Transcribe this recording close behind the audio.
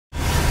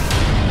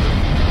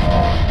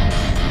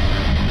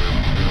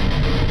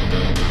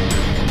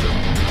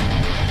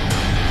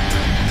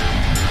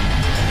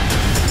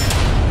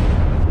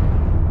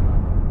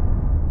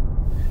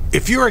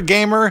If you're a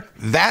gamer,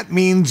 that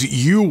means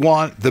you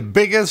want the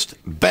biggest,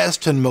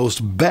 best, and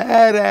most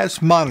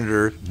badass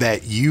monitor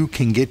that you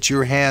can get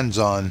your hands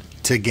on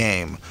to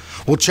game.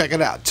 Well, check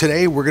it out.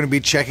 Today, we're going to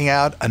be checking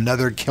out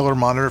another killer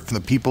monitor from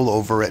the people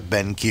over at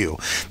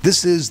BenQ.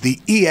 This is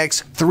the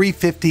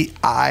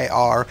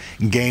EX3501R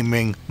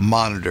Gaming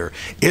Monitor.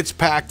 It's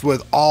packed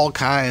with all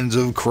kinds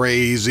of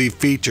crazy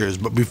features.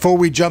 But before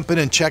we jump in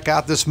and check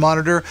out this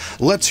monitor,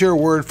 let's hear a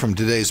word from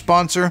today's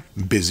sponsor,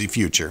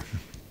 BZFuture.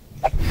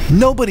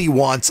 Nobody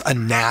wants a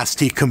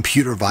nasty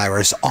computer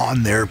virus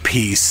on their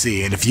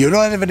PC, and if you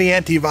don't have any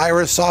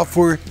antivirus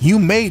software, you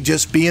may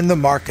just be in the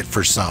market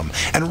for some.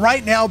 And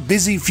right now,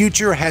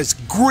 BZFuture has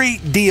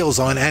great deals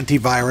on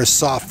antivirus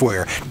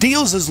software.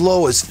 Deals as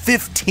low as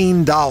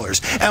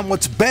 $15. And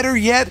what's better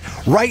yet,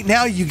 right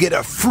now you get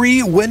a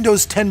free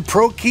Windows 10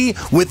 Pro key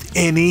with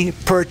any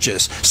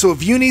purchase. So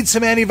if you need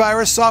some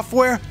antivirus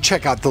software,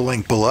 check out the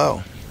link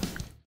below.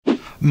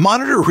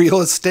 Monitor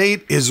real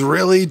estate is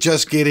really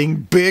just getting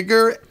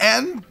bigger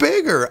and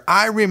bigger.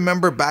 I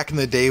remember back in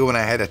the day when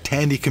I had a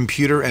Tandy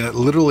computer and it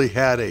literally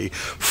had a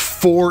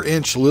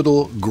 4-inch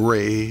little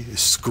gray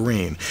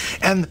screen.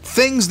 And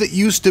things that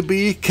used to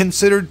be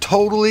considered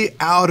totally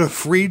out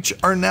of reach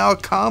are now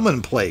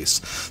commonplace.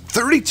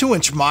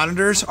 32-inch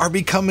monitors are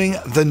becoming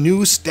the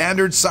new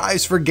standard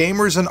size for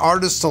gamers and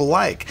artists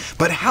alike.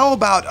 But how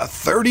about a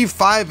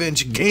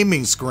 35-inch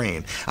gaming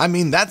screen? I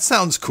mean, that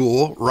sounds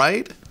cool,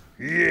 right?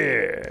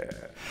 Yeah.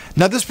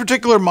 Now this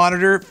particular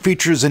monitor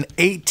features an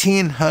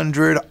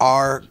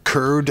 1800R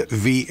curved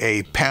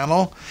VA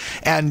panel,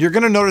 and you're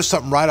going to notice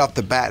something right off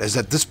the bat is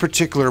that this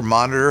particular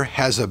monitor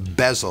has a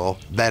bezel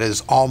that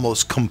is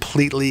almost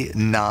completely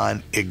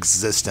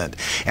non-existent.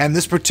 And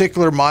this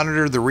particular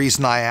monitor, the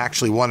reason I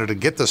actually wanted to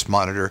get this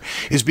monitor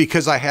is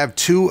because I have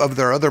two of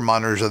their other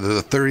monitors of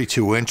the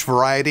 32-inch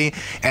variety,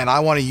 and I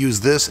want to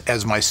use this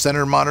as my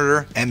center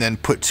monitor and then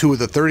put two of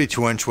the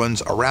 32-inch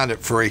ones around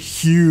it for a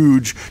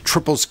huge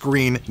triple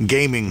screen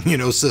gaming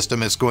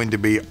system. Is going to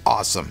be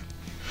awesome.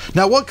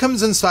 Now what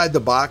comes inside the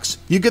box?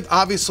 You get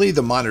obviously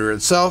the monitor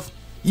itself,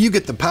 you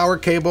get the power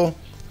cable,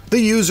 the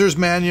user's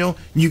manual,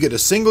 you get a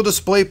single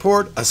display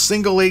port, a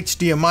single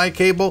HDMI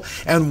cable,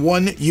 and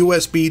one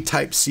USB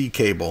Type-C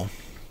cable.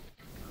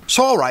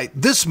 So alright,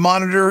 this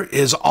monitor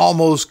is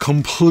almost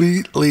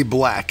completely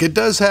black. It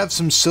does have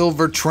some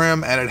silver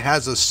trim and it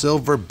has a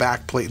silver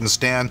backplate and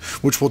stand,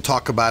 which we'll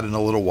talk about in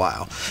a little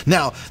while.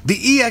 Now, the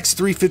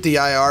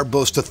EX3501R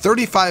boasts a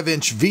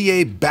 35-inch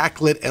VA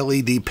backlit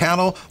LED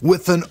panel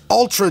with an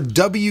Ultra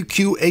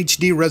WQ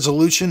HD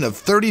resolution of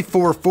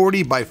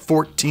 3440 by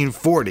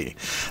 1440.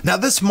 Now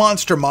this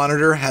monster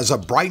monitor has a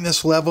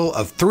brightness level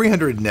of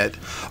 300 nit,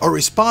 a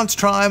response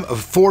time of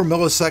 4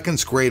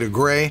 milliseconds gray to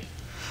gray,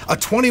 a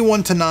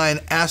 21:9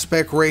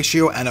 aspect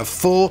ratio, and a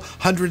full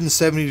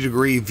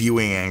 170-degree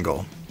viewing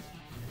angle.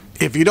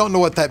 If you don't know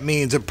what that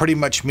means, it pretty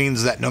much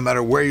means that no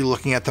matter where you're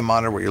looking at the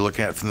monitor, whether you're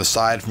looking at it from the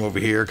side, from over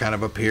here, kind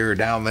of up here,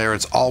 down there,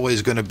 it's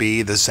always going to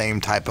be the same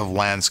type of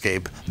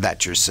landscape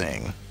that you're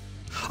seeing.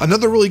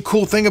 Another really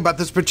cool thing about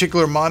this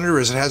particular monitor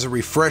is it has a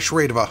refresh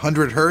rate of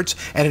 100 Hz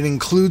and it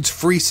includes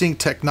FreeSync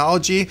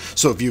technology,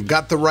 so if you've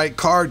got the right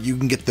card, you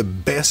can get the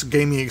best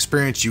gaming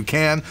experience you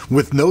can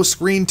with no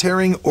screen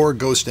tearing or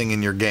ghosting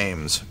in your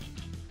games.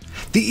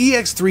 The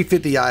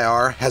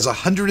EX3501R has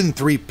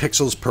 103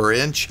 pixels per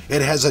inch,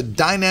 it has a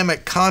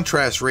dynamic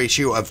contrast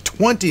ratio of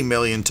 20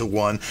 million to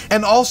 1,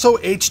 and also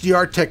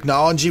HDR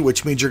technology,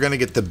 which means you're going to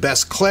get the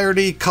best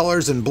clarity,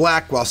 colors, and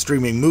black while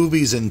streaming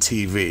movies and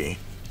TV.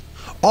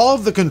 All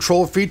of the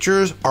control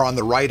features are on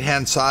the right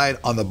hand side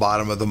on the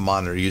bottom of the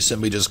monitor. You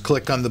simply just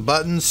click on the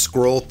buttons,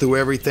 scroll through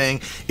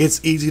everything. It's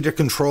easy to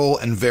control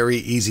and very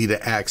easy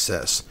to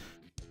access.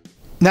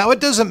 Now it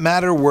doesn't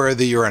matter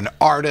whether you're an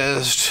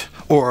artist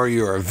or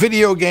you're a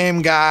video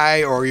game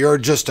guy or you're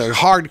just a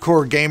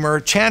hardcore gamer,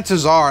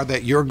 chances are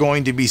that you're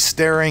going to be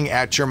staring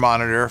at your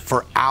monitor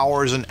for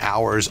hours and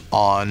hours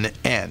on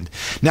end.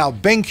 Now,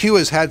 BenQ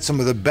has had some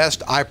of the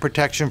best eye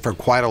protection for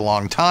quite a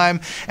long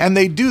time, and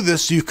they do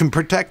this so you can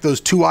protect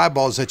those two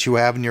eyeballs that you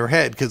have in your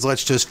head, because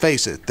let's just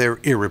face it, they're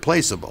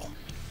irreplaceable.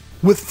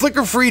 With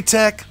flicker-free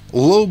tech,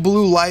 low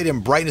blue light,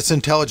 and brightness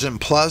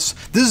intelligent plus,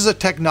 this is a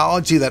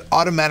technology that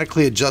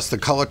automatically adjusts the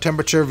color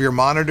temperature of your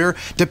monitor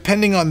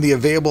depending on the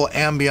available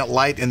ambient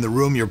light in the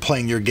room you're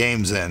playing your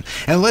games in.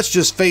 And let's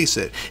just face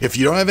it, if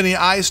you don't have any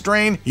eye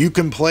strain, you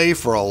can play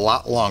for a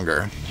lot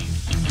longer.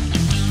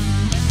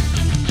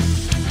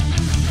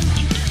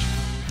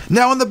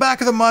 Now on the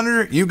back of the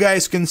monitor, you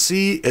guys can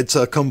see it's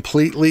a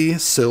completely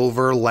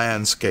silver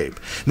landscape.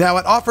 Now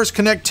it offers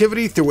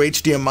connectivity through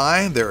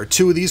HDMI. There are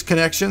two of these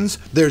connections.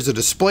 There's a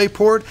display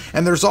port,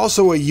 and there's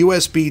also a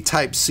USB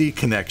Type-C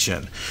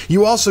connection.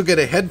 You also get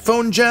a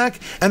headphone jack,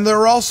 and there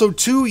are also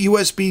two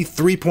USB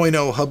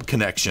 3.0 hub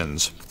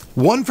connections.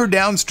 One for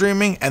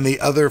downstreaming and the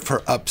other for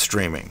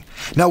upstreaming.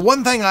 Now,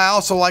 one thing I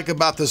also like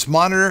about this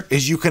monitor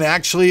is you can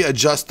actually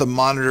adjust the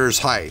monitor's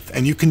height,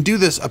 and you can do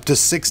this up to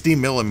 60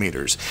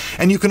 millimeters.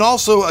 And you can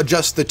also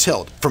adjust the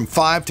tilt from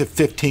 5 to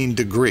 15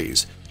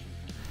 degrees.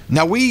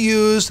 Now we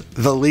use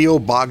the Leo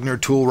Bogner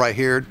tool right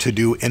here to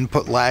do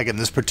input lag, and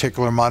this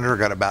particular monitor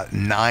got about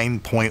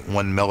 9.1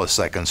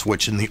 milliseconds,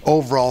 which in the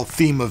overall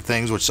theme of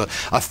things, which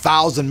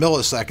 1,000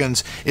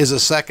 milliseconds is a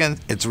second,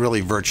 it's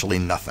really virtually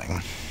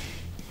nothing.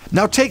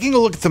 Now taking a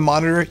look at the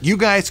monitor, you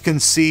guys can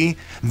see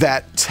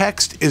that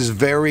text is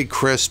very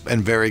crisp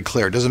and very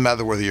clear. It doesn't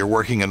matter whether you're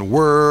working in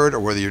Word or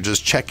whether you're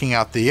just checking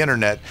out the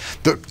internet.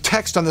 The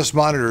text on this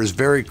monitor is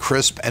very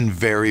crisp and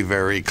very,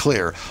 very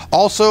clear.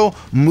 Also,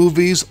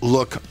 movies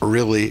look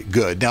really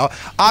good. Now,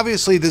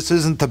 obviously this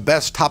isn't the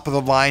best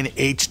top-of-the-line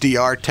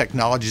HDR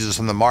technologies that's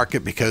on the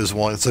market because,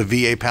 well, it's a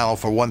VA panel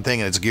for one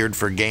thing and it's geared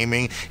for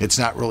gaming. It's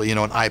not really, you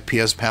know, an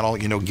IPS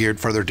panel, you know, geared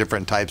for other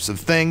different types of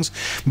things.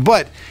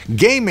 But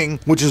gaming,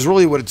 which is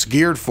really what it's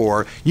geared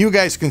for, you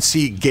guys can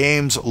see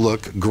games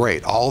look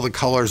great. All the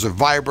colors are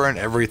vibrant,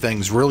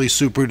 everything's really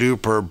super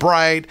duper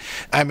bright.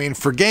 I mean,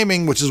 for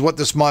gaming, which is what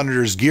this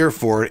monitor is geared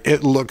for,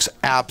 it looks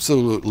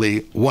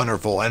absolutely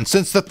wonderful. And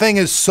since the thing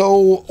is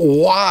so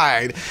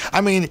wide, I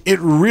mean, it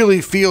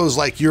really feels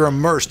like you're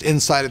immersed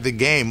inside of the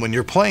game when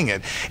you're playing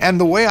it. And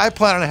the way I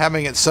plan on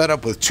having it set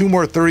up with two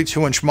more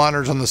 32-inch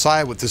monitors on the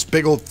side with this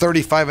big old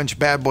 35-inch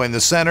bad boy in the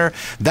center,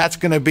 that's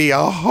going to be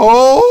a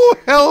whole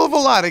hell of a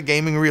lot of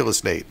gaming real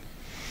estate.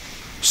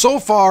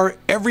 So far,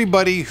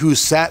 everybody who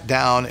sat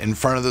down in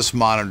front of this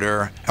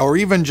monitor or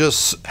even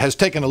just has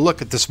taken a look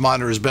at this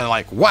monitor has been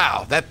like,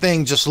 wow, that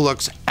thing just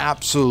looks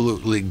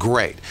absolutely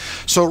great.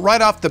 So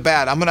right off the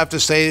bat, I'm gonna have to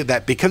say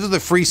that because of the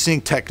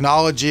FreeSync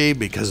technology,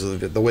 because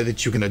of the way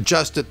that you can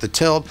adjust it, the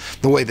tilt,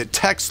 the way that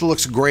text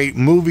looks great,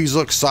 movies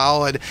look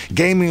solid,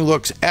 gaming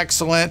looks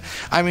excellent.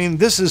 I mean,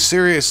 this is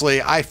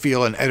seriously, I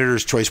feel, an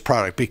editor's choice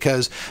product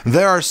because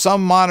there are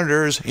some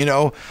monitors, you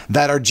know,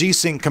 that are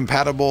G-Sync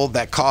compatible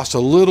that cost a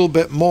little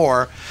bit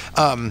more,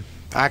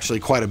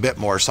 actually quite a bit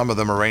more. Some of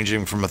them are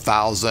ranging from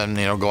 1,000,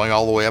 you know, going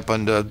all the way up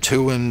into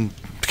 2 and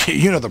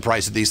you know the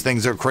price of these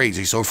things are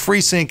crazy. So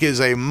FreeSync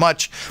is a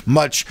much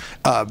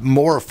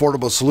more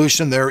affordable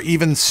solution. There are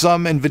even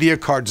some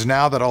NVIDIA cards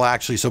now that'll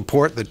actually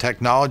support the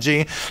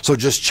technology. So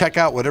just check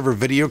out whatever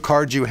video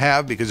card you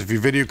have, because if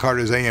your video card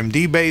is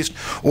AMD based,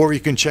 or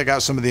you can check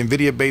out some of the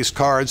NVIDIA based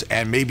cards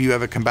and maybe you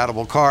have a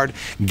compatible card,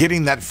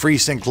 getting that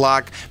FreeSync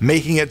lock,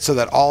 making it so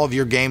that all of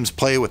your games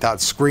play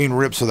without screen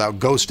rips, without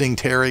ghosting,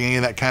 tearing, any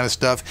of that kind of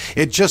stuff.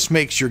 It just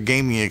makes your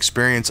gaming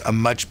experience a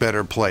much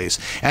better place.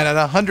 And at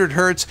 100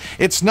 Hertz,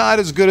 it's not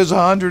as good as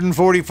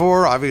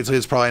 144. Obviously,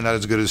 it's probably not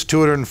as good as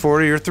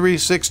 240 or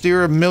 360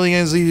 or a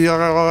million, you know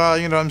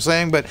what I'm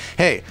saying? But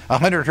hey,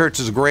 100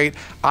 Hertz is great.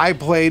 I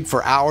played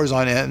for hours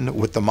on end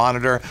with the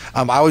monitor.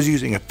 I was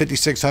using a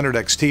 5600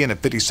 XT and a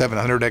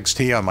 5700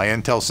 XT on my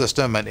Intel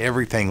system, and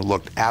everything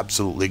looked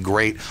absolutely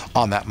great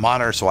on that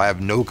monitor, so I have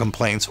no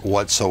complaints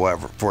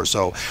whatsoever.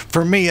 So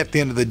for me, at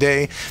the end of the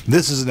day,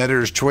 this is an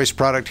editor's choice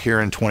product here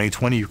in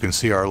 2020. You can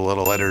see our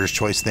little editor's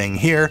choice thing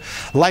here.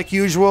 Like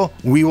usual,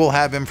 we will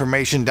have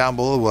information down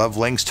below. We'll have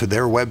links to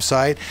their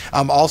website.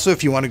 Also,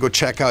 if you want to go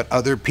check out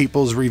other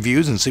people's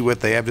reviews and see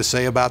what they have to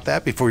say about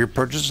that before your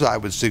purchase, I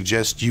would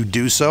suggest you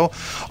do so.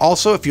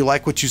 Also, if you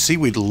like what you see,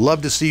 we'd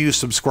love to see you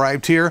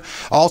subscribed here.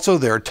 Also,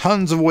 there are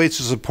tons of ways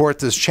to support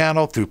this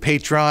channel through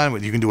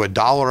Patreon. You can do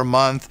 $1 a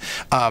month.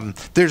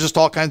 There's just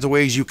all kinds of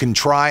ways you can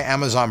try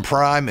Amazon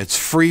Prime. It's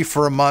free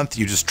for a month.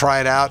 You just try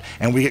it out,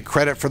 and we get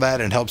credit for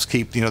that, and it helps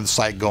keep, you know, the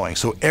site going.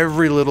 So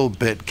every little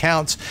bit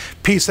counts.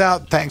 Peace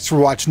out. Thanks for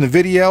watching the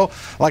video.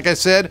 Like I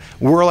said,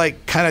 we're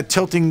like kind of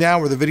tilting down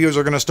where the videos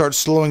are going to start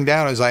slowing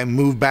down as I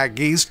move back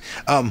east.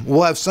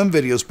 We'll have some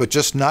videos, but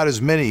just not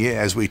as many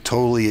as we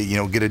totally, you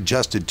know, get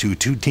adjusted to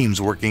two teams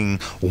working,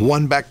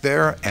 one back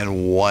there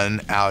and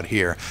one out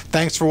here.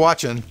 Thanks for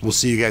watching. We'll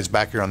see you guys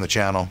back here on the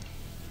channel.